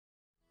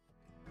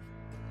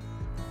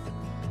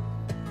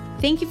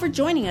Thank you for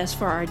joining us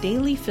for our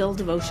Daily Fill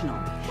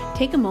devotional.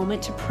 Take a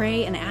moment to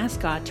pray and ask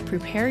God to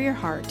prepare your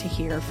heart to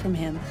hear from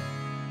Him.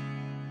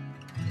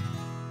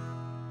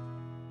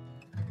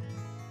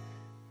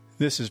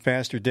 This is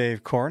Pastor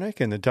Dave Cornick,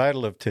 and the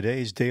title of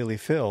today's Daily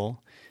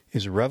Fill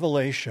is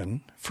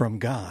Revelation from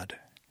God.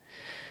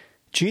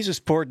 Jesus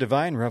poured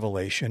divine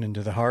revelation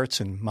into the hearts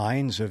and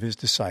minds of His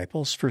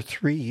disciples for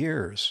 3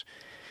 years.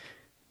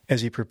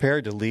 As He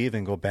prepared to leave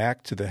and go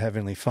back to the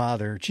Heavenly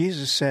Father,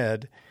 Jesus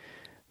said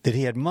that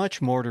He had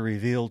much more to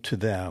reveal to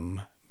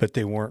them, but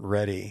they weren't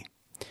ready.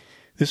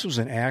 This was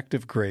an act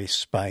of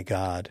grace by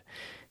God.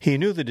 He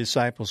knew the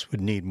disciples would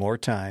need more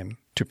time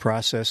to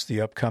process the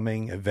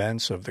upcoming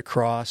events of the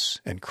cross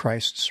and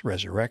Christ's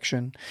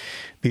resurrection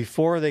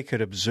before they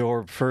could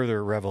absorb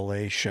further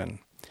revelation.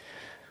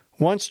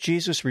 Once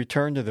Jesus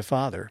returned to the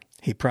Father,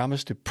 He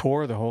promised to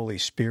pour the Holy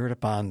Spirit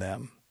upon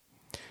them.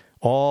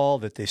 All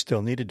that they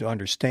still needed to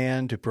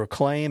understand, to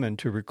proclaim, and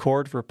to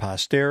record for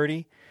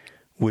posterity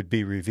would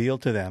be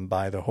revealed to them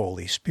by the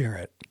Holy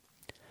Spirit.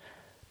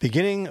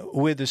 Beginning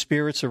with the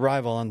Spirit's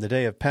arrival on the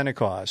day of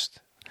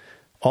Pentecost,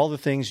 all the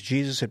things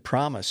Jesus had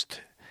promised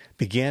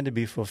began to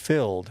be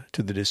fulfilled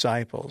to the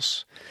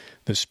disciples.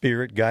 The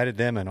Spirit guided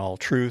them in all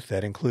truth.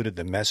 That included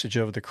the message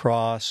of the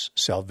cross,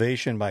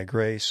 salvation by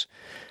grace,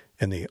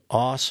 and the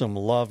awesome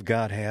love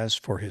God has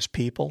for His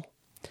people.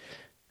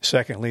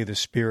 Secondly, the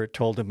Spirit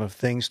told them of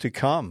things to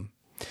come.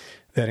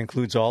 That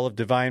includes all of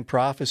divine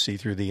prophecy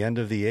through the end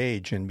of the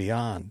age and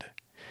beyond.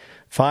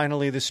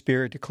 Finally, the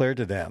Spirit declared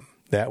to them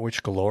that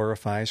which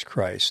glorifies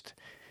Christ,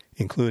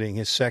 including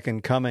His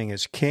second coming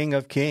as King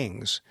of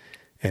Kings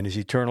and His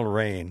eternal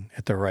reign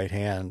at the right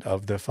hand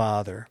of the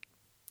Father.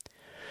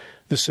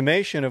 The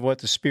summation of what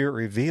the Spirit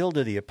revealed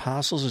to the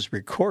apostles is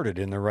recorded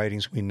in the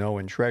writings we know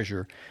and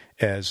treasure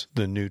as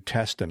the New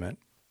Testament.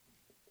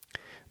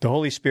 The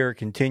Holy Spirit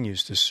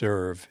continues to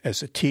serve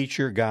as a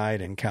teacher, guide,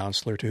 and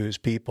counselor to His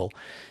people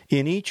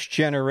in each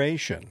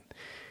generation.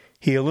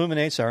 He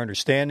illuminates our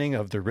understanding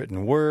of the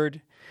written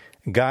Word,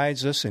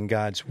 guides us in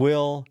God's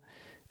will,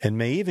 and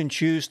may even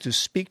choose to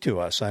speak to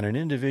us on an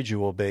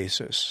individual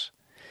basis.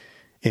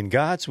 In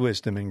God's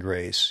wisdom and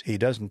grace, He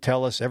doesn't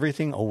tell us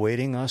everything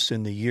awaiting us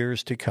in the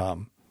years to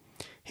come.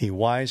 He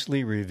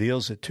wisely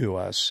reveals it to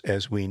us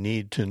as we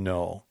need to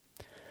know.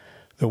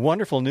 The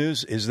wonderful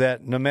news is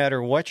that no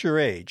matter what your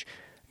age,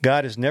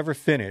 God is never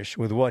finished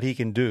with what He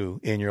can do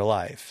in your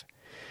life.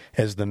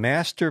 As the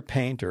master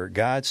painter,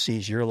 God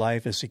sees your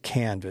life as a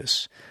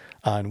canvas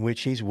on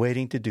which He's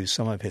waiting to do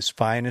some of His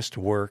finest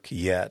work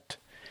yet.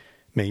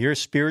 May your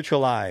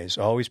spiritual eyes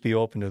always be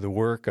open to the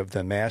work of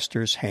the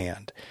Master's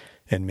hand,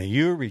 and may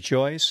you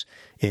rejoice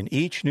in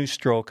each new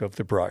stroke of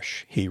the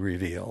brush He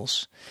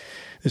reveals.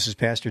 This is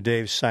Pastor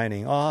Dave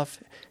signing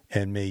off,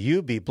 and may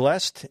you be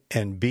blessed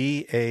and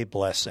be a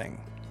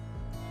blessing.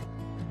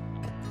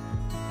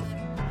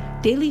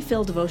 Daily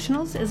Fill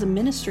Devotionals is a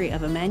ministry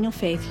of Emmanuel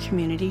Faith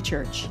Community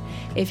Church.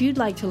 If you'd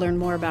like to learn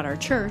more about our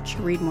church,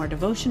 read more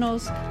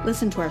devotionals,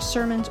 listen to our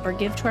sermons, or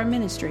give to our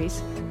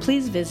ministries,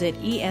 please visit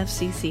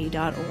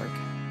efcc.org.